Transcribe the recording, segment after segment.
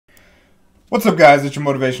What's up, guys? It's your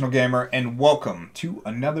Motivational Gamer, and welcome to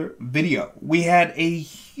another video. We had a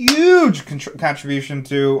huge contribution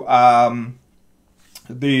to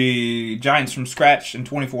the Giants from Scratch in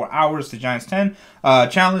 24 hours, the Giants 10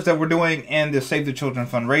 challenge that we're doing, and the Save the Children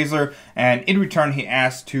fundraiser. And in return, he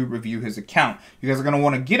asked to review his account. You guys are going to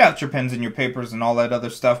want to get out your pens and your papers and all that other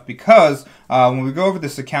stuff, because when we go over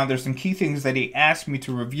this account, there's some key things that he asked me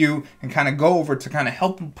to review and kind of go over to kind of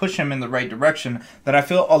help him push him in the right direction that I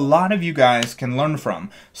feel a lot of you guys can learn from.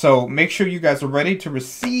 So make sure you guys are ready to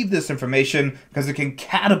receive this information, because it can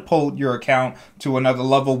catapult your account to another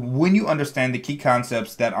level when you understand the key concepts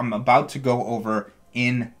that I'm about to go over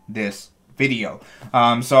in this video.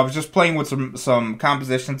 So I was just playing with some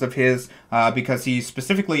compositions of his because he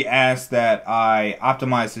specifically asked that I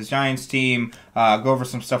optimize his Giants team, go over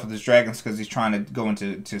some stuff with his Dragons because he's trying to go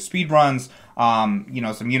into speed runs, you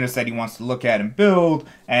know, some units that he wants to look at and build,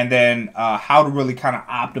 and then how to really kind of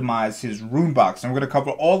optimize his rune box. And we're going to cover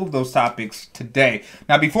all of those topics today.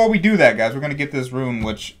 Now, before we do that, guys, we're going to get this rune,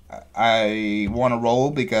 which I want to roll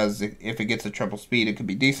because if it gets a triple speed, it could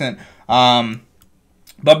be decent.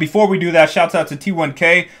 But before we do that, shouts out to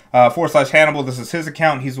T1K / Hanibal. This is his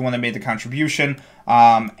account. He's the one that made the contribution.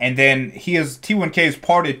 And then T1K is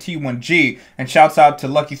part of T1G. And shouts out to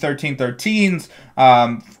Lucky 1313s,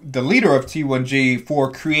 the leader of T1G,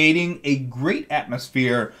 for creating a great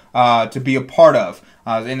atmosphere to be a part of.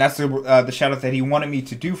 And that's the shout out that he wanted me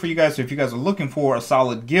to do for you guys. So if you guys are looking for a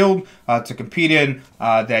solid guild to compete in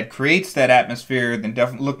that creates that atmosphere, then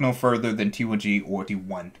definitely look no further than T1G or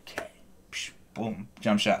T1K. Boom,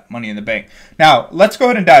 jump shot, money in the bank. Now, let's go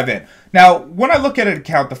ahead and dive in. Now, when I look at an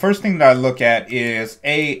account, the first thing that I look at is,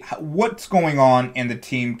 what's going on in the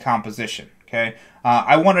team composition, okay?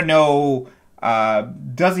 I want to know,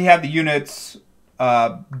 does he have the units,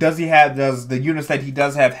 does the units that he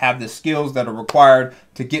does have the skills that are required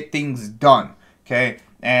to get things done, okay?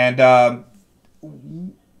 And I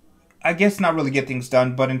guess not really get things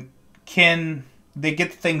done, but can they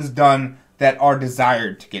get things done that are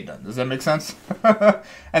desired to get done? Does that make sense?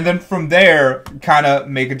 And then from there, kind of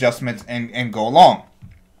make adjustments and go along.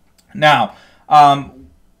 Now,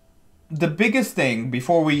 the biggest thing,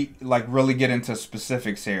 before we really get into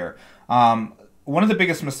specifics here, one of the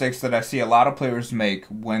biggest mistakes that I see a lot of players make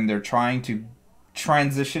when they're trying to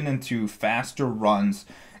transition into faster runs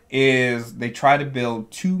is they try to build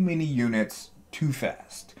too many units too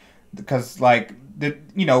fast. Because we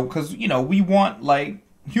want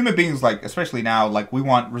human beings, especially now, we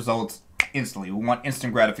want results instantly. We want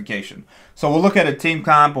instant gratification. So we'll look at a team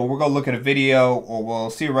comp, or we'll go look at a video, or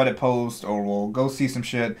we'll see a Reddit post, or we'll go see some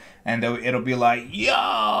shit, and it'll be like,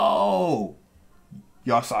 yo,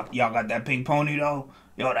 y'all got that pink pony though?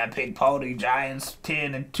 Yo, that pink pony, Giants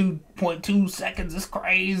 10 in 2.2 seconds is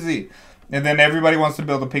crazy. And then everybody wants to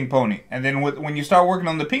build a pink pony. And then when you start working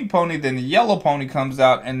on the pink pony, then the yellow pony comes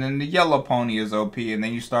out, and then the yellow pony is OP, and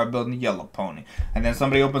then you start building the yellow pony. And then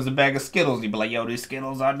somebody opens a bag of Skittles, you be like, yo, these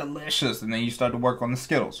Skittles are delicious. And then you start to work on the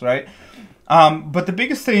Skittles, right? But the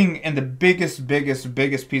biggest thing and the biggest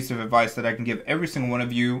piece of advice that I can give every single one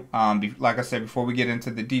of you, like I said, before we get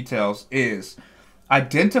into the details, is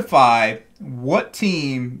identify what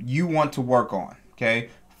team you want to work on, okay,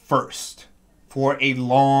 first. For a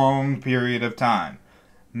long period of time.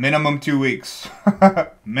 Minimum 2 weeks.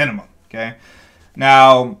 Minimum, okay?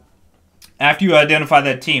 Now, after you identify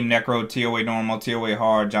that team, Necro, TOA Normal, TOA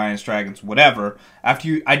Hard, Giants, Dragons, whatever, after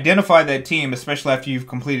you identify that team, especially after you've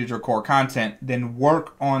completed your core content, then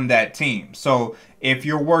work on that team. So, if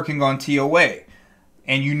you're working on TOA,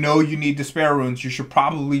 and you know you need despair runes, you should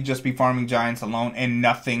probably just be farming Giants alone and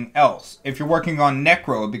nothing else. If you're working on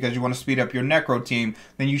Necro because you want to speed up your Necro team,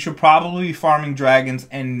 then you should probably be farming Dragons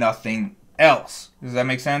and nothing else. Does that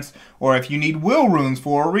make sense? Or if you need will runes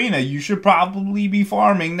for Arena, you should probably be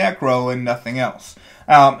farming Necro and nothing else.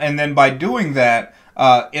 And then by doing that,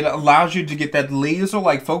 it allows you to get that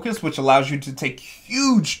laser-like focus, which allows you to take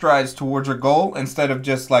huge strides towards your goal instead of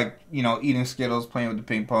just eating Skittles, playing with the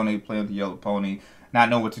pink pony, playing with the yellow pony, not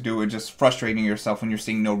know what to do, and just frustrating yourself when you're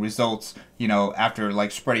seeing no results, after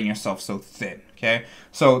spreading yourself so thin, okay?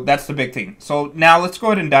 So that's the big thing. So now let's go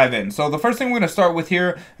ahead and dive in. So the first thing we're going to start with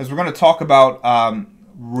here is we're going to talk about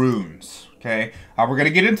runes, okay? We're going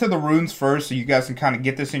to get into the runes first so you guys can kind of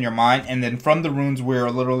get this in your mind, and then from the runes we're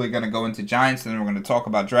literally going to go into Giants, and then we're going to talk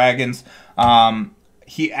about Dragons.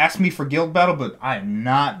 He asked me for guild battle, but I am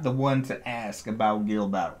not the one to ask about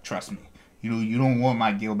guild battle, trust me. You don't want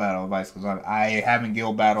my guild battle advice because I haven't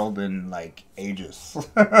guild battled in ages.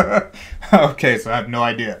 Okay, so I have no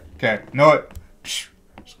idea. Okay, know it.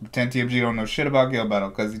 Pretend TMG don't know shit about guild battle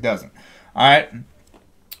because he doesn't. All right.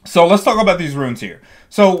 So let's talk about these runes here.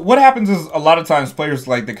 So what happens is a lot of times players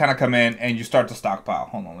like they kind of come in and you start to stockpile.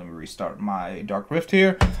 Hold on, let me restart my Dark Rift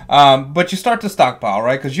here. But you start to stockpile,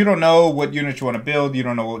 right? Because you don't know what unit you want to build, you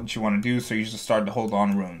don't know what you want to do, so you just start to hold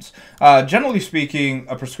on runes. Generally speaking,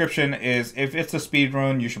 a prescription is if it's a speed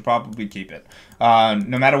rune, you should probably keep it.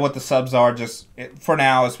 No matter what the subs are, just for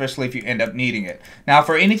now, especially if you end up needing it. Now,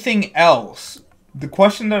 for anything else, the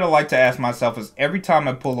question that I like to ask myself is every time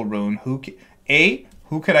I pull a rune, who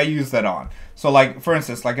could I use that on? So, like, for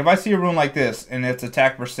instance, like if I see a rune like this and it's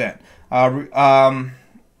attack percent,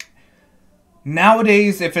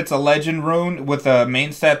 nowadays, if it's a legend rune with a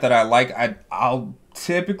main stat that I like, I'll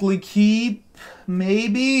typically keep,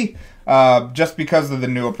 maybe, just because of the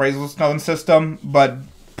new appraisal stone system. But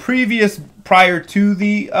prior to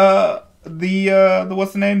the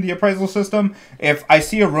what's the name? The appraisal system. If I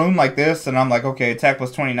see a rune like this and I'm like, okay, attack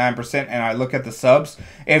plus 29%, and I look at the subs,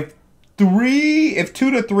 if 2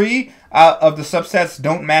 to 3 of the subsets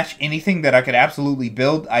don't match anything that I could absolutely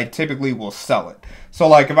build, I typically will sell it. So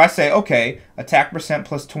like if I say, okay, attack percent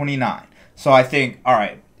plus 29. So I think, all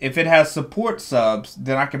right, if it has support subs,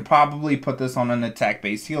 then I can probably put this on an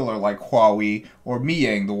attack-based healer like Huawei or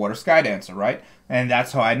Miang, the Water Sky Dancer, right? And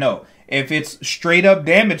that's how I know. If it's straight up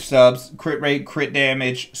damage subs, crit rate, crit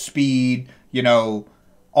damage, speed, you know,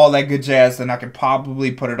 all that good jazz, then I could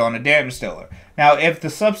probably put it on a damage dealer. Now, if the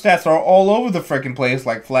substats are all over the freaking place,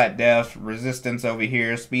 like flat def, resistance over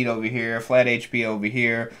here, speed over here, flat HP over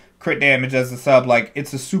here, crit damage as a sub, like,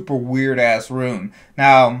 it's a super weird-ass rune.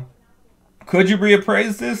 Now, could you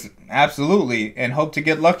reappraise this? Absolutely. And hope to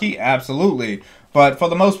get lucky? Absolutely. But for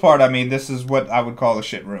the most part, I mean, this is what I would call a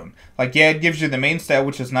shit rune. Like, yeah, it gives you the main stat,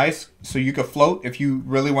 which is nice, so you could float if you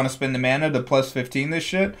really want to spend the mana to plus 15 this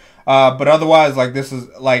shit. But otherwise, like, this is,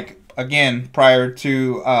 like, again, prior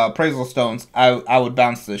to appraisal stones, I would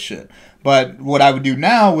bounce this shit. But what I would do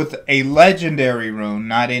now with a legendary rune,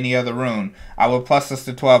 not any other rune, I would plus this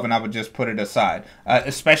to 12 and I would just put it aside.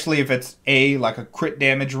 Especially if it's like a crit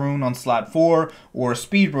damage rune on slot 4 or a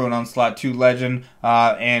speed rune on slot 2 legend,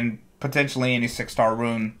 and potentially any 6-star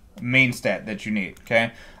rune main stat that you need,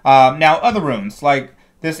 okay? Now, other runes, like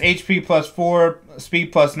this HP plus 4,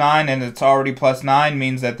 speed plus 9, and it's already plus 9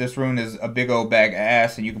 means that this rune is a big old bag of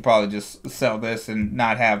ass, and you can probably just sell this and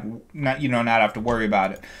not have to worry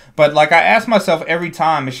about it. But like I ask myself every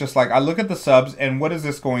time, it's just like I look at the subs and what is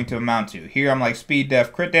this going to amount to? Here I'm like speed,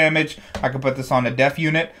 def, crit damage. I can put this on a def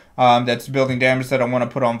unit. That's building damage that I want to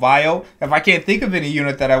put on Vio. If I can't think of any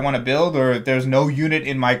unit that I want to build, or if there's no unit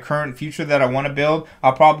in my current future that I want to build,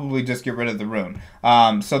 I'll probably just get rid of the rune.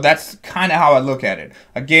 So that's kind of how I look at it.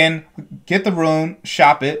 Again, get the rune,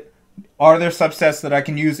 shop it. Are there subsets that I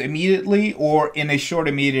can use immediately or in a short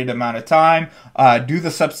immediate amount of time? Do the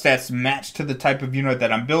subsets match to the type of unit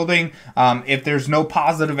that I'm building? If there's no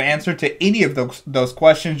positive answer to any of those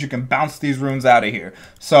questions, you can bounce these runes out of here.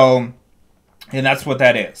 So, and that's what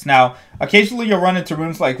that is. Now, occasionally you'll run into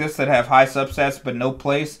runes like this that have high subsets but no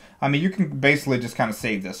place. I mean, you can basically just kind of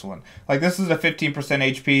save this one. Like, this is a 15%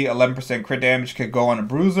 HP, 11% crit damage, could go on a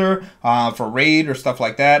bruiser for raid or stuff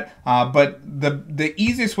like that. But the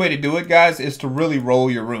easiest way to do it, guys, is to really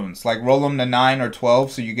roll your runes. Like, roll them to 9 or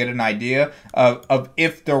 12 so you get an idea of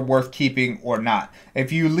if they're worth keeping or not.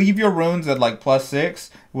 If you leave your runes at, like,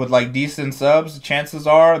 +6 with, like, decent subs, chances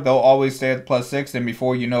are they'll always stay at +6, and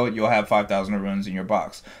before you know it, you'll have 5,000 runes in your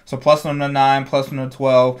box. So, plus them to 9, plus them to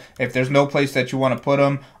 12. If there's no place that you want to put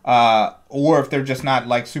them, or if they're just not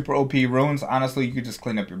like super OP runes, honestly, you could just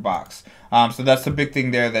clean up your box. So that's the big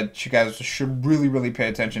thing there that you guys should really pay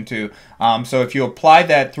attention to. So if you apply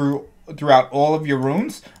that throughout all of your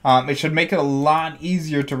runes, it should make it a lot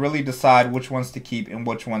easier to really decide which ones to keep and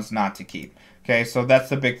which ones not to keep. Okay, so that's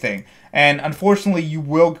the big thing. And unfortunately, you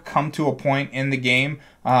will come to a point in the game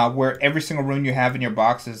where every single rune you have in your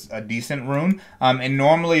box is a decent rune. And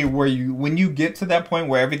normally, when you get to that point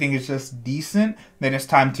where everything is just decent, then it's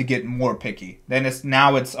time to get more picky. Then it's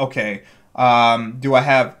okay. Do I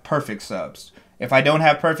have perfect subs? If I don't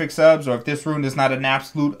have perfect subs, or if this rune is not an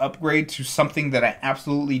absolute upgrade to something that I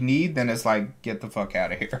absolutely need, then it's like, get the fuck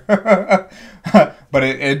out of here. But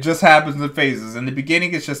it just happens in phases. In the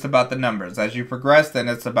beginning, it's just about the numbers. As you progress, then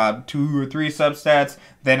it's about 2 or 3 substats.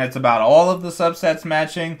 Then it's about all of the subsets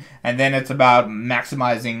matching. And then it's about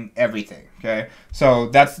maximizing everything. Okay, so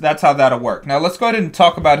that's how that'll work. Now, let's go ahead and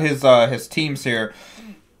talk about his teams here,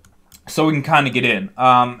 so we can kind of get in.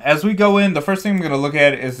 As we go in, the first thing I'm going to look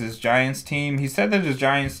at is his Giants team. He said that his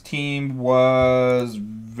Giants team was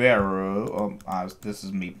Vero. This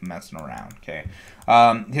is me messing around. Okay.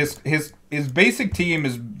 His basic team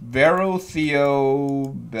is Vero, Theo,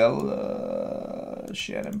 Bella,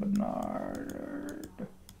 Shannon, Bernard.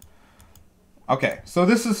 Okay, so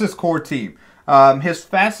this is his core team. His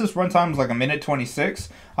fastest runtime is like 1:26,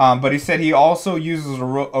 but he said he also uses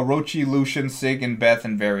Orochi, Lucian, Sig, and Beth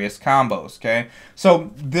in various combos, okay?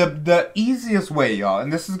 So the easiest way, y'all,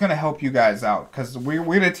 and this is going to help you guys out, because we're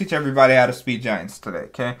going to teach everybody how to speed giants today,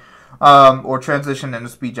 okay? Or transition into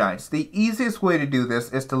speed giants. The easiest way to do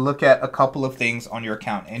this is to look at a couple of things on your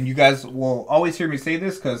account. And you guys will always hear me say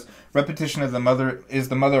this, because repetition is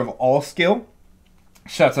the mother of all skill.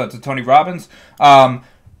 Shouts out to Tony Robbins.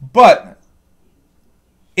 But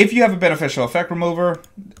if you have a beneficial effect remover,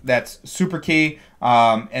 that's super key.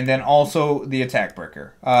 And then also the attack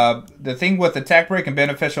breaker. The thing with attack break and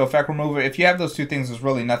beneficial effect remover, if you have those two things, there's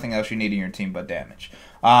really nothing else you need in your team but damage.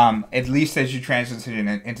 At least as you transition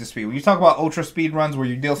into speed. When you talk about ultra speed runs where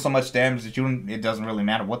you deal so much damage that it doesn't really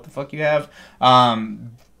matter what the fuck you have,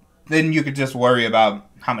 then you could just worry about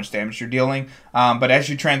how much damage you're dealing. But as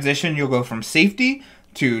you transition, you'll go from safety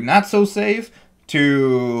to not so safe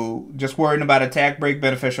to just worrying about attack break,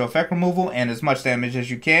 beneficial effect removal, and as much damage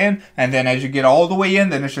as you can. And then as you get all the way in,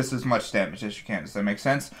 then it's just as much damage as you can. Does that make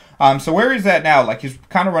sense? So where he's at now, like, he's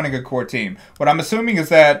kind of running a core team. What I'm assuming is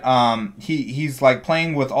that he's like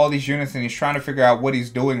playing with all these units and he's trying to figure out what he's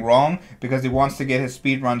doing wrong because he wants to get his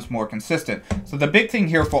speed runs more consistent. So the big thing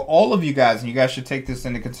here for all of you guys, and you guys should take this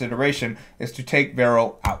into consideration, is to take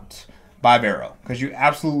Vero out. By Vero, because you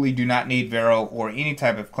absolutely do not need Vero or any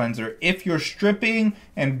type of cleanser if you're stripping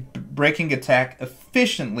and breaking attack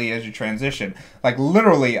efficiently as you transition. Like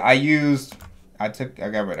literally, I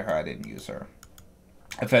got rid of her. I didn't use her.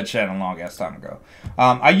 I've had Shannon long ass time ago.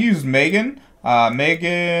 I used Megan, Bernard,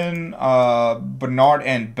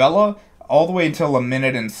 and Bella all the way until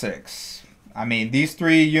 1:06. I mean, these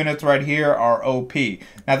three units right here are OP.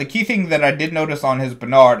 Now, the key thing that I did notice on his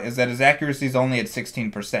Bernard is that his accuracy is only at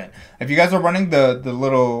 16%. If you guys are running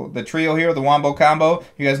the trio here, the Wombo combo,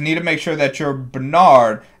 you guys need to make sure that your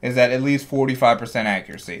Bernard is at least 45%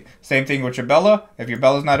 accuracy. Same thing with your Bella. If your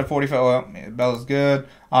Bella's not at 45, well, Bella's good.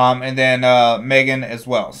 And then Megan as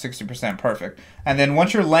well, 60%, perfect. And then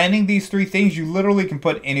once you're landing these three things, you literally can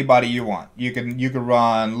put anybody you want. You can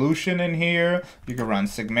run Lucian in here. You can run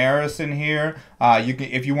Sigmaris in here.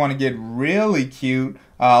 If you want to get really cute,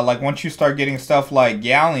 like once you start getting stuff like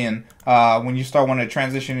Galleon, when you start wanting to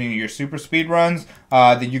transition into your super speed runs,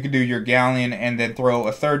 then you can do your Galleon and then throw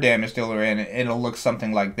a third damage dealer in, and it'll look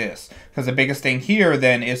something like this. Because the biggest thing here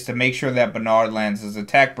then is to make sure that Bernard lands his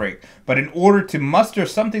attack break. But in order to muster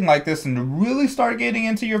something like this and to really start getting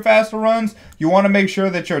into your faster runs, you want to make sure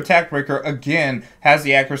that your attack breaker, again, has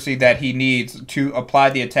the accuracy that he needs to apply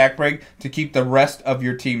the attack break to keep the rest of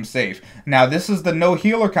your team safe. Now, this is the no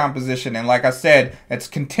healer composition, and like I said, it's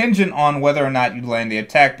contingent on whether or not you land the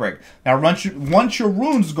attack break. Now, once your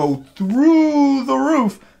runes go through the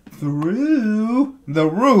roof,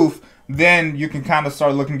 then you can kind of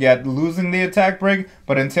start looking at losing the attack break.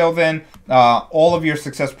 But until then, all of your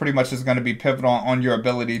success pretty much is going to be pivotal on your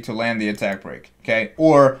ability to land the attack break, okay,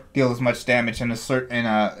 or deal as much damage in a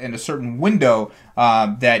certain window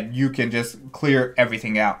that you can just clear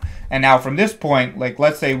everything out. And now from this point, like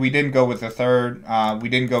let's say we didn't go with the third, we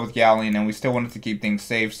didn't go with Galleon, and we still wanted to keep things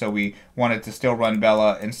safe, so we wanted to still run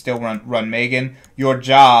Bella and still run Megan. Your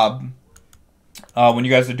job, when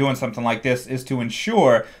you guys are doing something like this, is to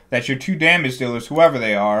ensure that your two damage dealers, whoever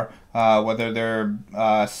they are, whether they're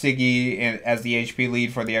Siggy as the HP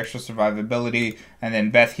lead for the extra survivability, and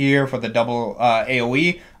then Beth here for the double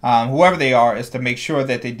AoE, whoever they are, is to make sure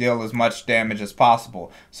that they deal as much damage as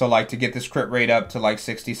possible. So like to get this crit rate up to like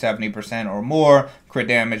 60-70% or more, crit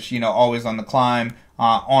damage, you know, always on the climb.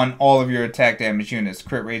 On all of your attack damage units,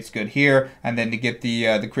 crit rate's good here, and then to get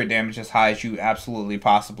the crit damage as high as you absolutely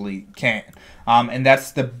possibly can. And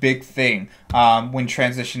that's the big thing when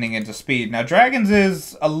transitioning into speed. Now, Dragons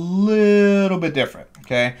is a little bit different,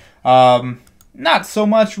 okay? Not so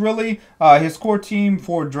much, really. His core team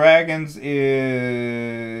for Dragons is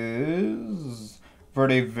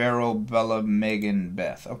Verde, Vero, Bella, Megan,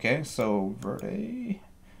 Beth. Okay, so Verde,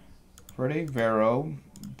 Vero,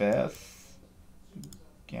 Beth,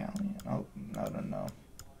 Galleon. Oh, no.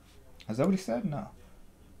 Is that what he said? No.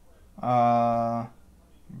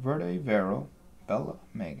 Verde, Vero, Bella,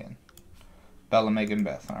 Megan. Bella, Megan,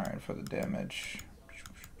 Beth. Alright, for the damage.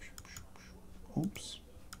 Oops.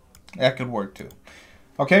 That could work too.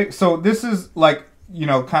 Okay, so this is like, you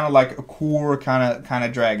know, kind of like a core kind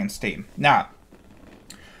of Dragons team. Now,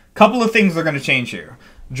 couple of things are going to change here.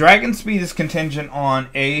 Dragon speed is contingent on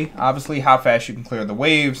obviously how fast you can clear the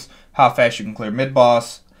waves, how fast you can clear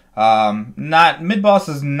mid-boss. Mid-boss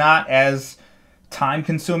is not as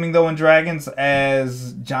time-consuming though in Dragons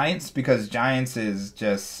as Giants, because Giants is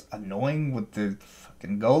just annoying with the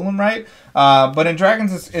fucking golem, right? But in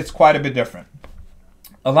dragons, it's quite a bit different.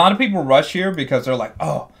 A lot of people rush here because they're like,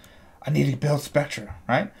 oh, I need to build Spectra,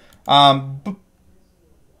 right? But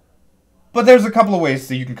there's a couple of ways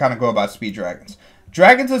that you can kind of go about speed dragons.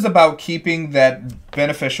 Dragons is about keeping that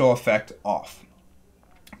beneficial effect off.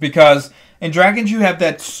 Because in dragons, you have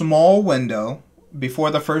that small window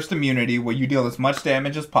before the first immunity where you deal as much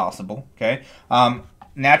damage as possible, okay?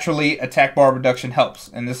 Naturally, attack bar reduction helps.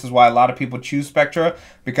 And this is why a lot of people choose Spectra,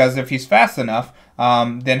 because if he's fast enough,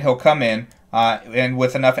 then he'll come in and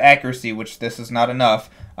with enough accuracy, which this is not enough,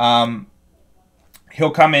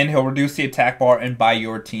 he'll come in, he'll reduce the attack bar and buy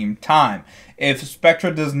your team time. If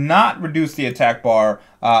Spectra does not reduce the attack bar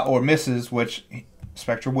or misses, which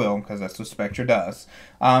Spectra will, because that's what Spectra does,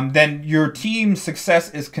 then your team's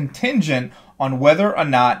success is contingent on whether or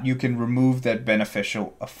not you can remove that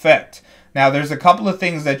beneficial effect. Now, there's a couple of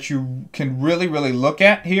things that you can really look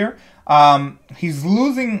at here. He's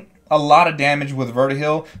losing a lot of damage with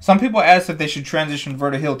Vertihill. Some people ask if they should transition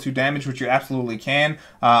Vertihill to damage, which you absolutely can.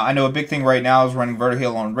 I know a big thing right now is running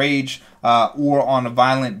Vertihill on Rage or on a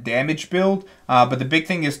violent damage build. But the big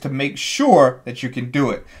thing is to make sure that you can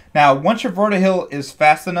do it. Now, once your Vertihill is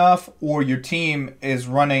fast enough or your team is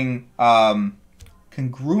running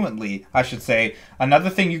congruently, I should say, another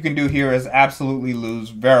thing you can do here is absolutely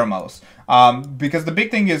lose Veramos. Because the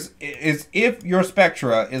big thing is if your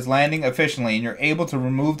Spectra is landing efficiently and you're able to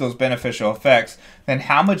remove those beneficial effects, then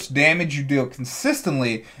how much damage you deal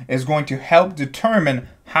consistently is going to help determine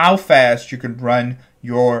how fast you can run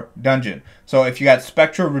your dungeon. So if you got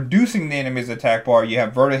Spectra reducing the enemy's attack bar, you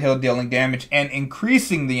have Vertihill dealing damage and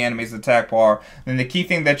increasing the enemy's attack bar, then the key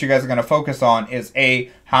thing that you guys are going to focus on is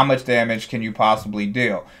how much damage can you possibly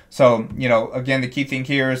deal. So, you know, again, the key thing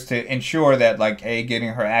here is to ensure that, like, getting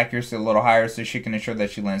her accuracy a little higher so she can ensure that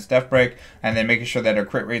she lands Death Break, and then making sure that her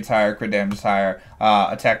crit rate's higher, crit damage is higher,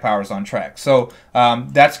 attack power is on track. So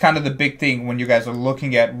that's kind of the big thing when you guys are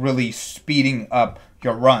looking at really speeding up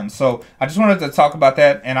your run. So I just wanted to talk about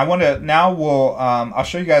that, and I want to now I'll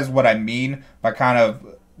show you guys what I mean by kind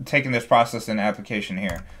of taking this process in application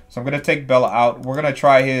here. So I'm going to take Bella out. We're going to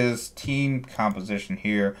try his team composition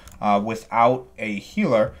here without a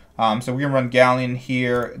healer. So we can run Galleon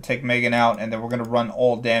here, take Megan out, and then we're going to run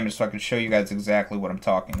all damage so I can show you guys exactly what I'm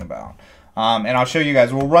talking about. And I'll show you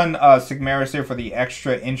guys. We'll run Sigmaris here for the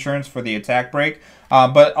extra insurance for the attack break.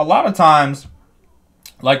 But a lot of times,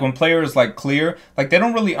 like when players like clear, like they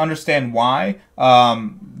don't really understand why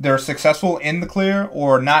they're successful in the clear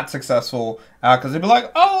or not successful, because they'll be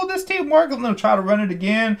like, oh, this team works, and they'll try to run it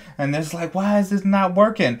again, and it's like, why is this not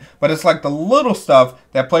working? But it's like the little stuff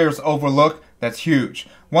that players overlook that's huge.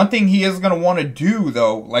 One thing he is going to want to do,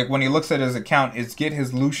 though, like when he looks at his account, is get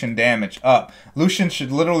his Lucian damage up. Lucian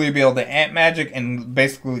should literally be able to ant magic and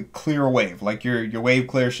basically clear a wave. Like your wave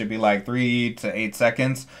clear should be like 3 to 8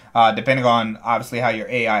 seconds, depending on obviously how your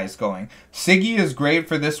AI is going. Siggy is great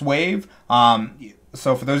for this wave.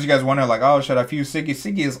 So for those of you guys wondering, like, oh, should I fuse Siggy?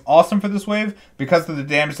 Siggy is awesome for this wave because of the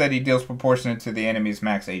damage that he deals proportionate to the enemy's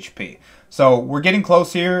max HP. So we're getting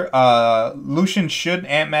close here. Lucian should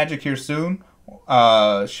ant magic here soon.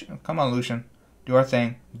 Come on, Lucian. Do our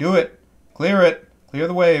thing. Do it. Clear it. Clear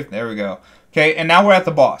the wave. There we go. Okay, and now we're at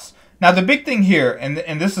the boss. Now the big thing here, and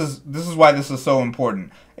this is why this is so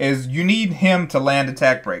important, is you need him to land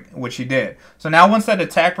attack break, which he did. So now once that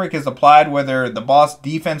attack break is applied, whether the boss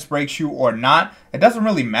defense breaks you or not, it doesn't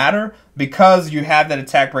really matter because you have that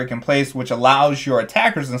attack break in place, which allows your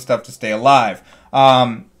attackers and stuff to stay alive.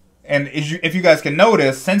 And if you guys can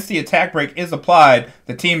notice, since the attack break is applied,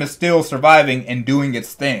 the team is still surviving and doing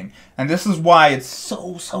its thing. And this is why it's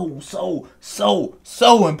so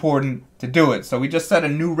important to do it. So we just set a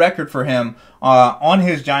new record for him on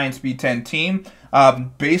his Giant Speed 10 team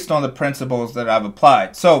based on the principles that I've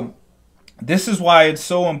applied. So this is why it's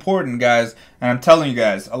so important, guys. And I'm telling you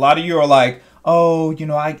guys, a lot of you are like, oh,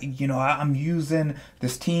 I'm using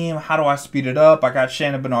this team. How do I speed it up? I got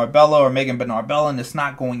Shannon Bernard Bella or Megan Bernard Bella, and it's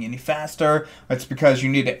not going any faster. It's because you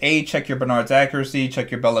need to A, check your Bernard's accuracy,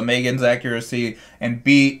 check your Bella Megan's accuracy, and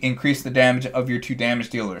B, increase the damage of your 2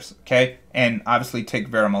 damage dealers, okay? And obviously take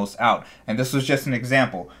Veramos out. And this was just an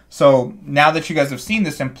example. So now that you guys have seen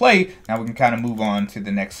this in play, now we can kind of move on to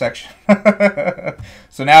the next section.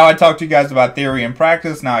 So now I talked to you guys about theory and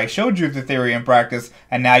practice. Now I showed you the theory and practice,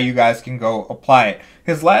 and now you guys can go apply it.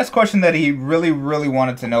 His last question that he really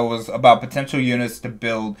wanted to know was about potential units to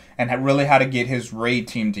build and really how to get his raid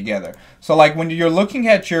team together. So like when you're looking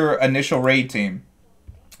at your initial raid team,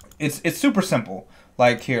 it's super simple.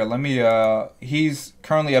 Like here, let me, he's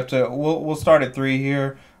currently up to, we'll start at 3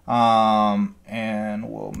 here, and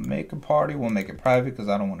we'll make a party. We'll make it private because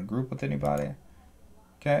I don't want to group with anybody.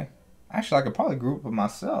 Okay. Actually, I could probably group with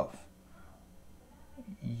myself.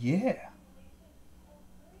 Yeah.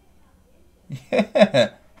 Yeah.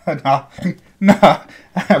 No, no,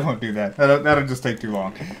 I won't do that. That'll just take too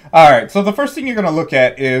long. All right. So the first thing you're going to look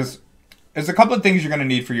at is a couple of things you're going to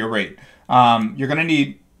need for your raid. You're going to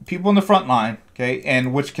need people in the front line, okay,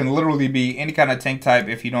 and which can literally be any kind of tank type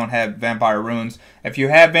if you don't have vampire runes. If you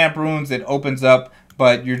have vamp runes, it opens up,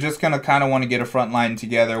 but you're just going to kind of want to get a front line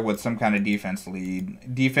together with some kind of defense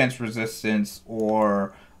lead, defense resistance,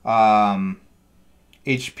 or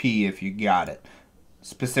HP if you got it.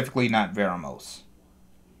 Specifically not Veramos.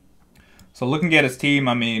 So looking at his team,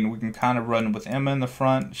 I mean, we can kind of run with Emma in the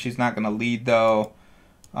front. She's not going to lead, though.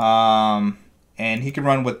 And he can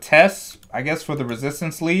run with Tess, I guess, for the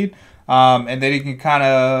resistance lead. And then he can kind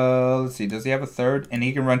of, let's see, does he have a third? And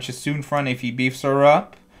he can run Chisoon front if he beefs her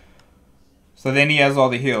up. So then he has all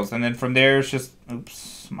the heals. And then from there, it's just,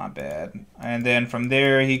 oops, my bad. And then from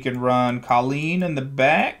there, he can run Colleen in the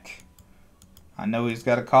back. I know he's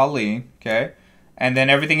got a Colleen, okay? And then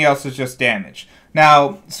everything else is just damage.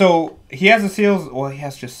 Now, so he has his heals. Well, he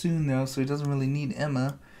has Chisoon, though, so he doesn't really need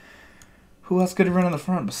Emma. Who else could he run on the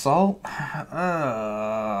front? Basalt?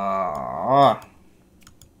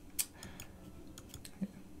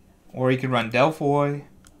 Or he could run Delphoy.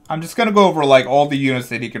 I'm just going to go over like all the units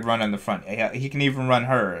that he could run on the front. He can even run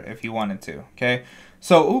her if he wanted to. Okay.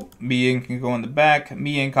 So, Mia can go in the back.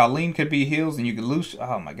 Mia and Colleen could be heals and you could lose.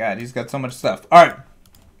 Oh my god, he's got so much stuff. Alright.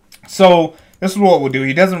 So, this is what we'll do.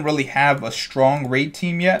 He doesn't really have a strong raid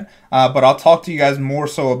team yet. But I'll talk to you guys more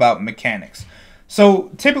so about mechanics.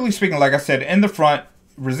 So, typically speaking, like I said, in the front,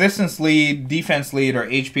 resistance lead, defense lead, or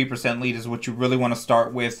HP percent lead is what you really want to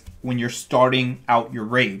start with when you're starting out your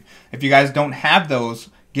raid. If you guys don't have those,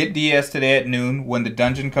 get DS today at noon when the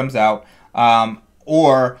dungeon comes out.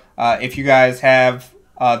 Or if you guys have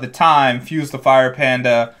the time, fuse the Fire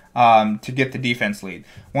Panda to get the defense lead.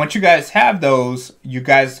 Once you guys have those, you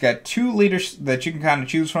guys got 2 leaders that you can kind of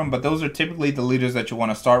choose from, but those are typically the leaders that you want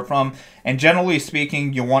to start from. And generally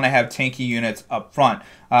speaking, you want to have tanky units up front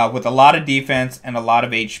with a lot of defense and a lot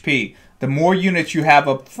of HP. The more units you have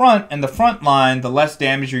up front in the front line, the less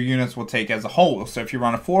damage your units will take as a whole. So if you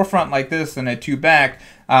run a 4 front like this and a 2 back,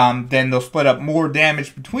 then they'll split up more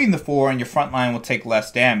damage between the 4 and your front line will take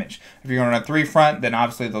less damage. If you're on a 3 front, then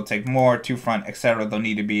obviously they'll take more, 2 front, etc. They'll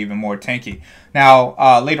need to be even more tanky.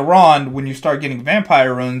 Now, later on, when you start getting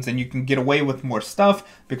vampire runes, then you can get away with more stuff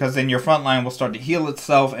because then your front line will start to heal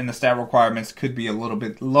itself and the stat requirements could be a little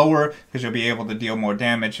bit lower because you'll be able to deal more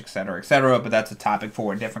damage, etc., etc. But that's a topic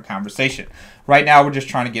for a different conversation. Right now, we're just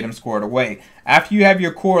trying to get them scored away. After you have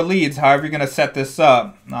your core leads, however you're going to set this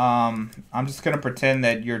up, I'm just going to pretend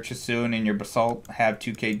that your Chisoon and your Basalt have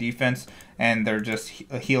 2K defense and they're just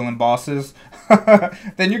healing bosses.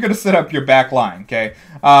 Then you're going to set up your back line, okay?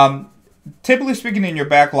 Typically speaking, in your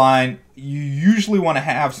back line, you usually want to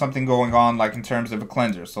have something going on like in terms of a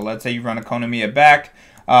cleanser. So let's say you run a Konamiya back,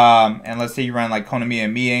 and let's say you run like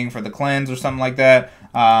Konamiya Miang for the cleanse or something like that.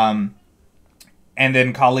 And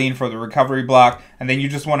then Colleen for the recovery block. And then you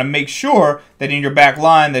just want to make sure that in your back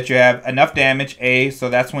line that you have enough damage, so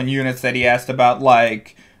that's when units that he asked about,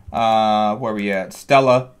 like, where we at?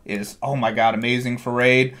 Stella is, oh my god, amazing for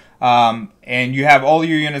raid. And you have all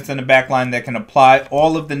your units in the back line that can apply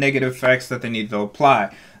all of the negative effects that they need to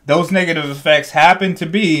apply. Those negative effects happen to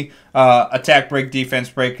be attack break, defense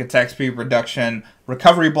break, attack speed reduction,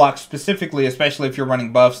 recovery block specifically, especially if you're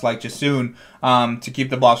running buffs like Chisoon, to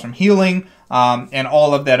keep the boss from healing, and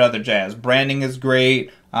all of that other jazz. Branding is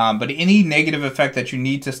great, but any negative effect that you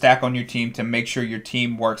need to stack on your team to make sure your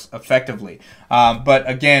team works effectively. But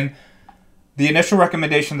again, the initial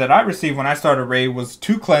recommendation that I received when I started raid was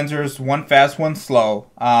 2 cleansers, 1 fast, 1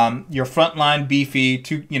 slow. Your front line beefy,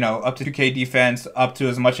 up to 2K defense, up to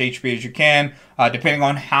as much HP as you can, depending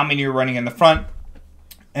on how many you're running in the front.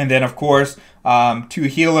 And then, of course, 2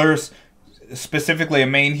 healers, specifically a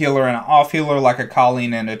main healer and an off healer like a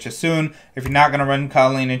Colleen and a Chisoon. If you're not going to run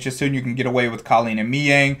Colleen and Chisoon, you can get away with Colleen and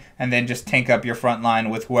Miang and then just tank up your front line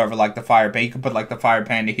with whoever, like the Fire Panda. You can put like the Fire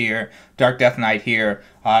Panda here, Dark Death Knight here,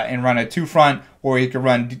 and run a 2 front, or you can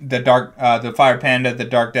run the Fire Panda, the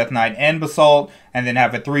Dark Death Knight, and Basalt, and then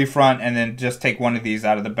have a 3 front, and then just take one of these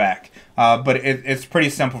out of the back. But it's pretty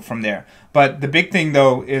simple from there. But the big thing,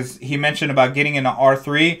 though, is he mentioned about getting into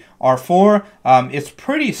R3, R4. It's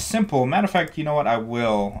pretty simple. Matter of fact, you know what? I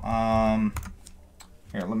will.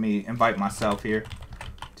 Here, let me invite myself here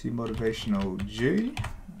to Motivational G.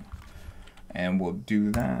 And we'll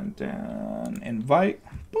do that. Invite.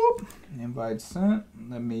 Boop. Invite sent.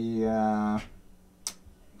 Let me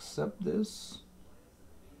accept this.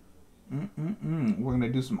 We're going to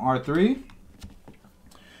do some R3.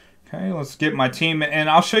 Okay, let's get my team, and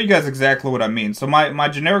I'll show you guys exactly what I mean. So my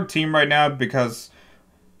generic team right now, because,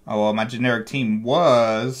 oh well, my generic team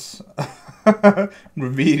was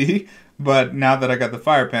Ravidi, but now that I got the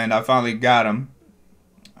Fire Panda, I finally got him.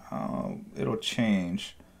 It'll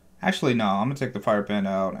change. Actually, no, I'm going to take the Fire Panda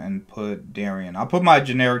out and put Darien. I'll put my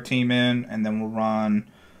generic team in, and then we'll run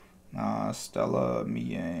Stella,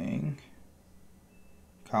 Miang,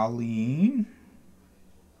 Colleen.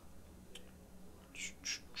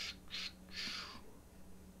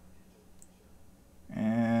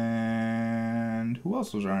 And who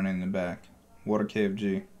else was running in the back? Water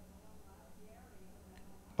KFG.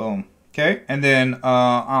 Boom. Okay, and then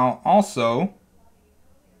I'll also...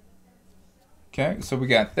 Okay, so we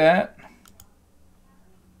got that.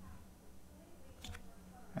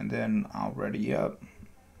 And then I'll ready up.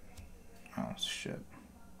 Oh, shit.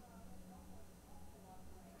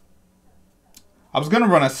 I was going to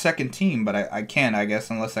run a second team, but I can't, I guess,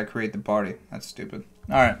 unless I create the party. That's stupid.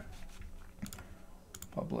 All right.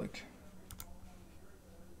 Public.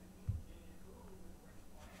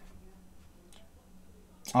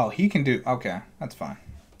 Oh, he can do... Okay, that's fine.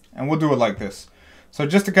 And we'll do it like this. So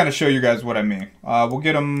just to kind of show you guys what I mean. We'll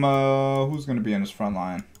get him... who's going to be in his front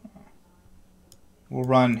line? We'll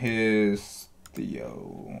run his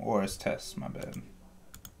Theo. Or his Tess, my bad.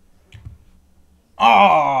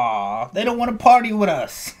 Oh, they don't want to party with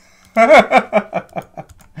us. Alright,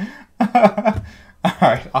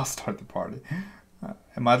 I'll start the party.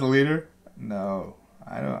 Am I the leader? No.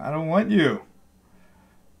 I don't want you.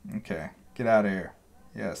 Okay, get out of here.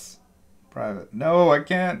 Yes. Private. No, I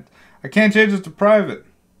can't. I can't change it to private.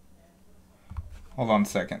 Hold on a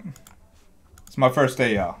second. It's my first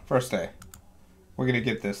day, y'all. First day. We're gonna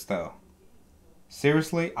get this, though.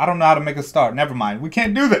 Seriously? I don't know how to make a star. Never mind. We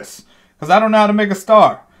can't do this. Because I don't know how to make a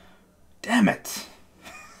star. Damn it.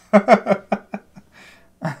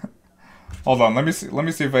 Hold on. Let me see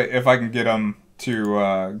if I can get them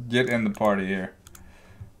to get in the party here.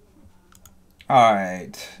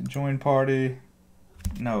 Alright. Join party.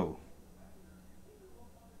 No.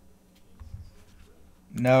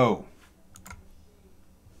 No.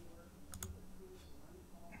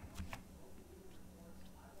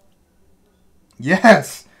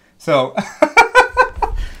 Yes. So,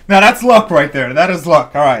 now that's luck right there. That is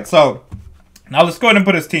luck. All right. So, now let's go ahead and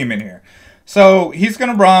put his team in here. So, he's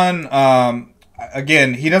going to run,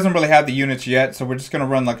 again, he doesn't really have the units yet, so we're just going to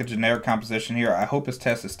run like a generic composition here. I hope his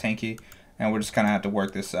test is tanky, and we're just going to have to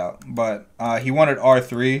work this out. But he wanted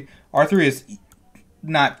R3. R3 is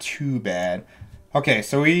not too bad. Okay,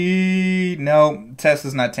 so no, Tess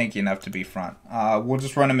is not tanky enough to be front. We'll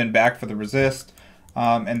just run him in back for the resist.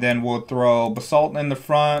 And then we'll throw Basalt in the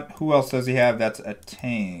front. Who else does he have that's a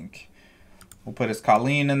tank? We'll put his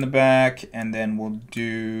Colleen in the back. And then we'll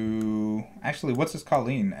do... Actually, what's his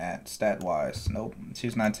Colleen at stat-wise? Nope,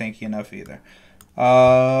 she's not tanky enough either.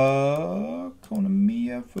 Konamiya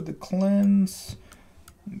for the cleanse.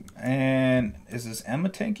 And is this Emma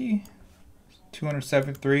tanky?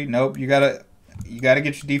 273. Nope, you gotta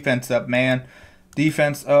get your defense up, man.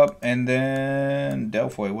 Defense up, and then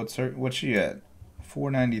Delfoy. What's she at?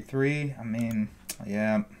 493. I mean,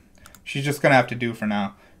 yeah, she's just gonna have to do for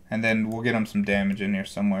now, and then we'll get him some damage in here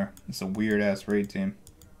somewhere. It's a weird ass raid team,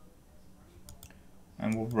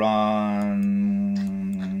 and we'll run.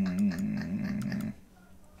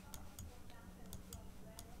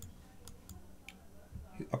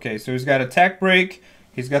 Okay, so he's got attack break.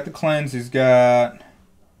 He's got the cleanse. He's got.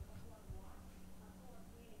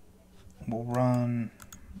 We'll run.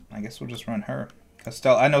 I guess we'll just run her. Cause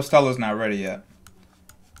I know Stella's not ready yet.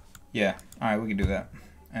 Yeah. All right, we can do that.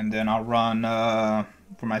 And then I'll run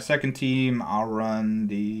for my second team. I'll run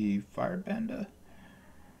the Fire Panda.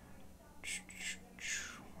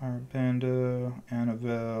 Fire Panda,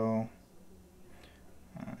 Annabelle,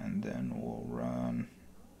 and then we'll run.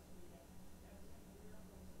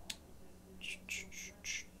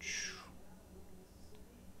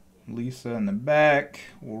 Lisa in the back.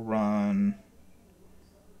 We'll run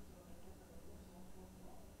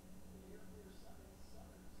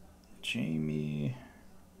Jamie,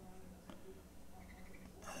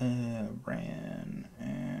 Ran,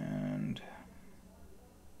 and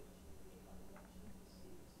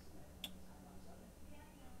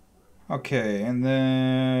okay, and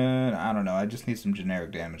then I don't know. I just need some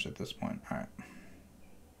generic damage at this point. All right,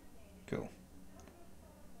 cool.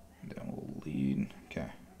 And then we'll lead. Okay.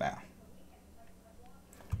 Bow.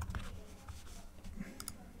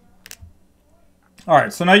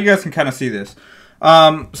 Alright, so now you guys can kind of see this.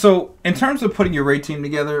 So, in terms of putting your raid team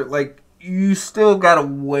together, like, you still got a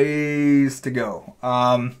ways to go.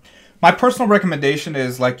 My personal recommendation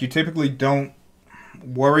is, like, you typically don't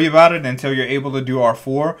worry about it until you're able to do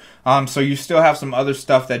R4. So you still have some other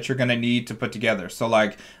stuff that you're going to need to put together. So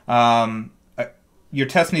like your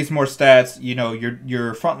test needs more stats. You know,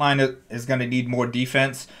 your front line is going to need more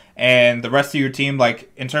defense. And the rest of your team,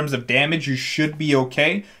 like in terms of damage, you should be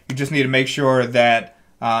okay. You just need to make sure that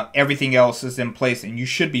everything else is in place, and you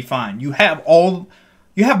should be fine. You have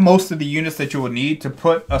most of the units that you will need to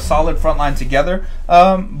put a solid front line together.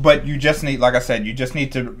 But you just need, like I said, you just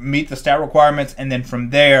need to meet the stat requirements, and then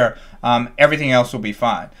from there, everything else will be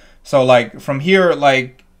fine. So like from here,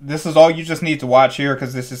 like this is all you just need to watch here,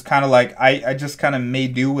 because this is kind of like I just kind of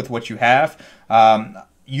made do with what you have.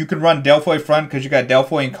 You can run Delphoid front because you got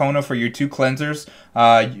Delphoid and Kona for your 2 cleansers.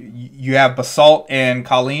 You have Basalt and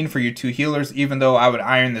Colleen for your 2 healers, even though I would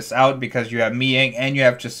iron this out because you have Miang and you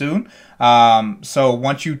have Chasun. So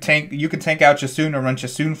once you tank, you can tank out Chasun or run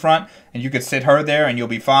Chasun front, and you could sit her there and you'll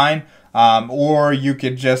be fine. Or you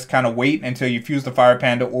could just kind of wait until you fuse the Fire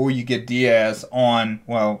Panda, or you get Diaz on,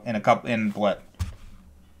 well, in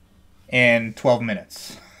 12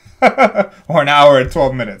 minutes. Or an hour and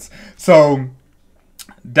 12 minutes. So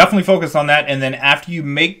definitely focus on that, and then after you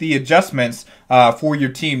make the adjustments for your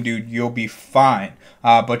team, dude, you'll be fine.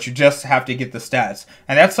 But you just have to get the stats,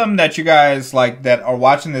 and that's something that you guys like that are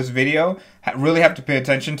watching this video really have to pay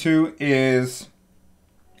attention to. Is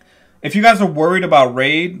if you guys are worried about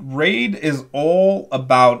raid is all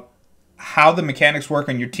about how the mechanics work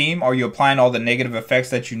on your team. Are you applying all the negative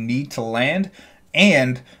effects that you need to land,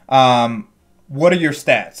 and what are your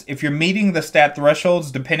stats? If you're meeting the stat thresholds,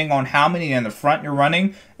 depending on how many in the front you're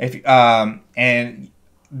running, and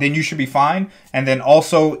then you should be fine. And then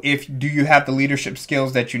also, do you have the leadership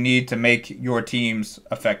skills that you need to make your teams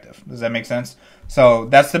effective? Does that make sense? So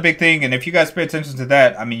that's the big thing. And if you guys pay attention to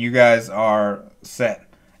that, I mean, you guys are set.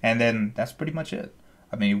 And then that's pretty much it.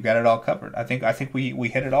 I mean, we've got it all covered. I think we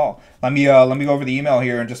hit it all. Let me go over the email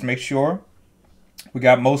here and just make sure we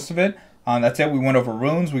got most of it. That's it. We went over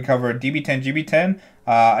runes. We covered DB10, GB10.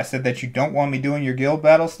 I said that you don't want me doing your guild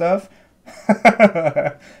battle stuff.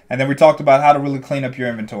 And then we talked about how to really clean up your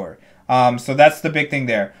inventory. So that's the big thing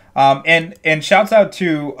there. And shouts out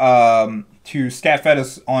to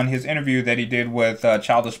Scatfetus on his interview that he did with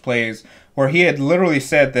Childish Plays, where he had literally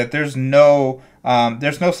said that there's no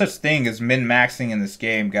such thing as min-maxing in this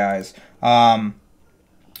game, guys.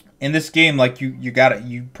 In this game, like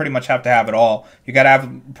you pretty much have to have it all. You gotta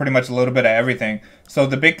have pretty much a little bit of everything. So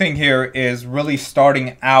the big thing here is really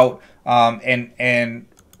starting out and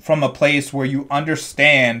from a place where you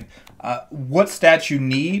understand what stats you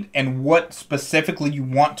need and what specifically you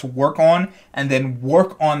want to work on, and then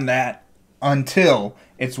work on that until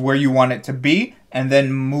it's where you want it to be, and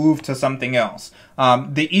then move to something else.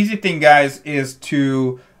 The easy thing, guys, is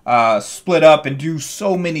to split up and do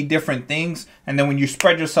so many different things, and then when you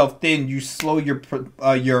spread yourself thin, you slow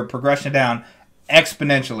your progression down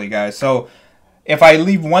exponentially, guys. So if I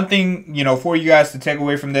leave one thing, you know, for you guys to take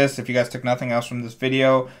away from this, if you guys took nothing else from this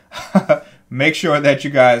video, make sure that you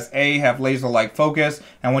guys have laser-like focus,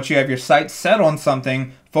 and once you have your sights set on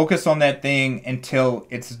something, focus on that thing until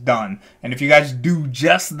it's done. And if you guys do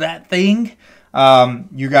just that thing,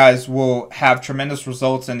 you guys will have tremendous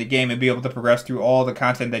results in the game and be able to progress through all the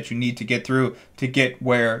content that you need to get through to get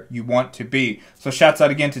where you want to be. So shouts out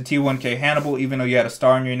again to T1K Hannibal, even though you had a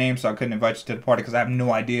star in your name, so I couldn't invite you to the party because I have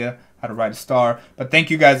no idea how to write a star. But thank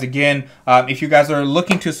you guys again. If you guys are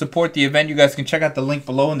looking to support the event, you guys can check out the link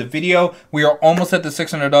below in the video. We are almost at the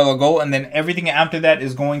 $600 goal, and then everything after that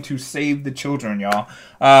is going to save the children,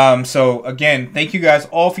 y'all. So again, thank you guys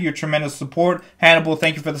all for your tremendous support. Hannibal,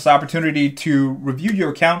 thank you for this opportunity to review your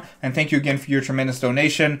account, and thank you again for your tremendous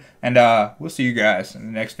donation. And we'll see you guys in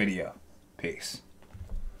the next video. Peace.